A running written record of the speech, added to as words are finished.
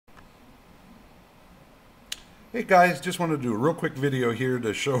Hey guys, just wanted to do a real quick video here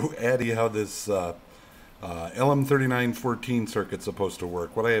to show Addy how this LM3914 circuit's supposed to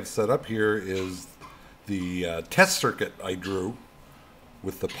work. What I have set up here is the test circuit I drew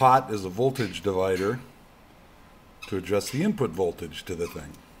with the pot as a voltage divider to adjust the input voltage to the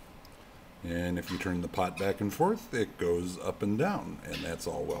thing. And if you turn the pot back and forth, it goes up and down, and that's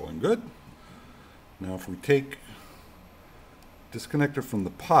all well and good. Now if we take disconnector from the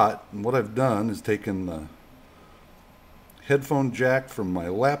pot, and what I've done is taken the headphone jack from my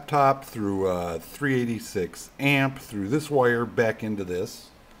laptop through a 386 amp through this wire back into this,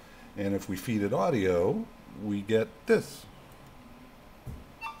 and if we feed it audio we get this.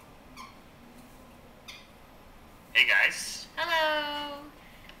 Hey guys, Hello.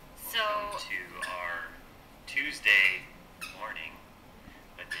 So, welcome to our Tuesday morning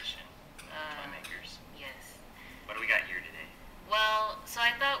edition of Toymakers. yes. What do we got here today? Well, so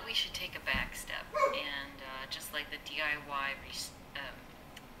I thought we should take a back step and just like the DIY,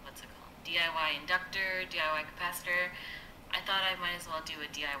 what's it called? DIY inductor, DIY capacitor. I thought I might as well do a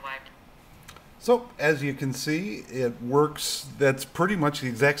DIY. So as you can see, it works. That's pretty much the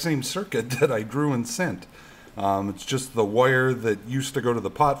exact same circuit that I drew and sent. It's just the wire that used to go to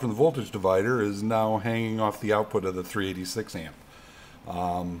the pot from the voltage divider is now hanging off the output of the 386 amp.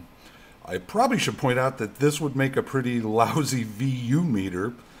 I probably should point out that this would make a pretty lousy VU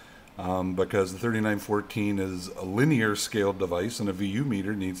meter because the 3914 is a linear scaled device and a VU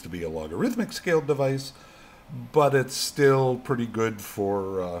meter needs to be a logarithmic scaled device, but it's still pretty good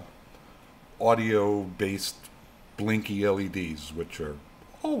for audio-based blinky LEDs, which are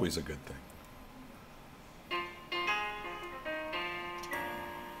always a good thing.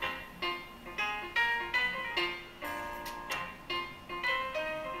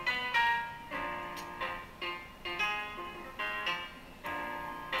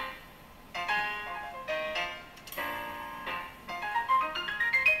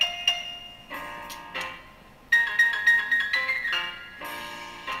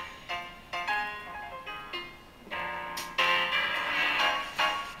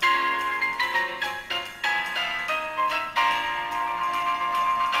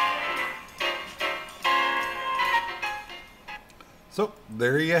 So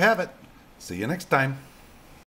there you have it. See you next time.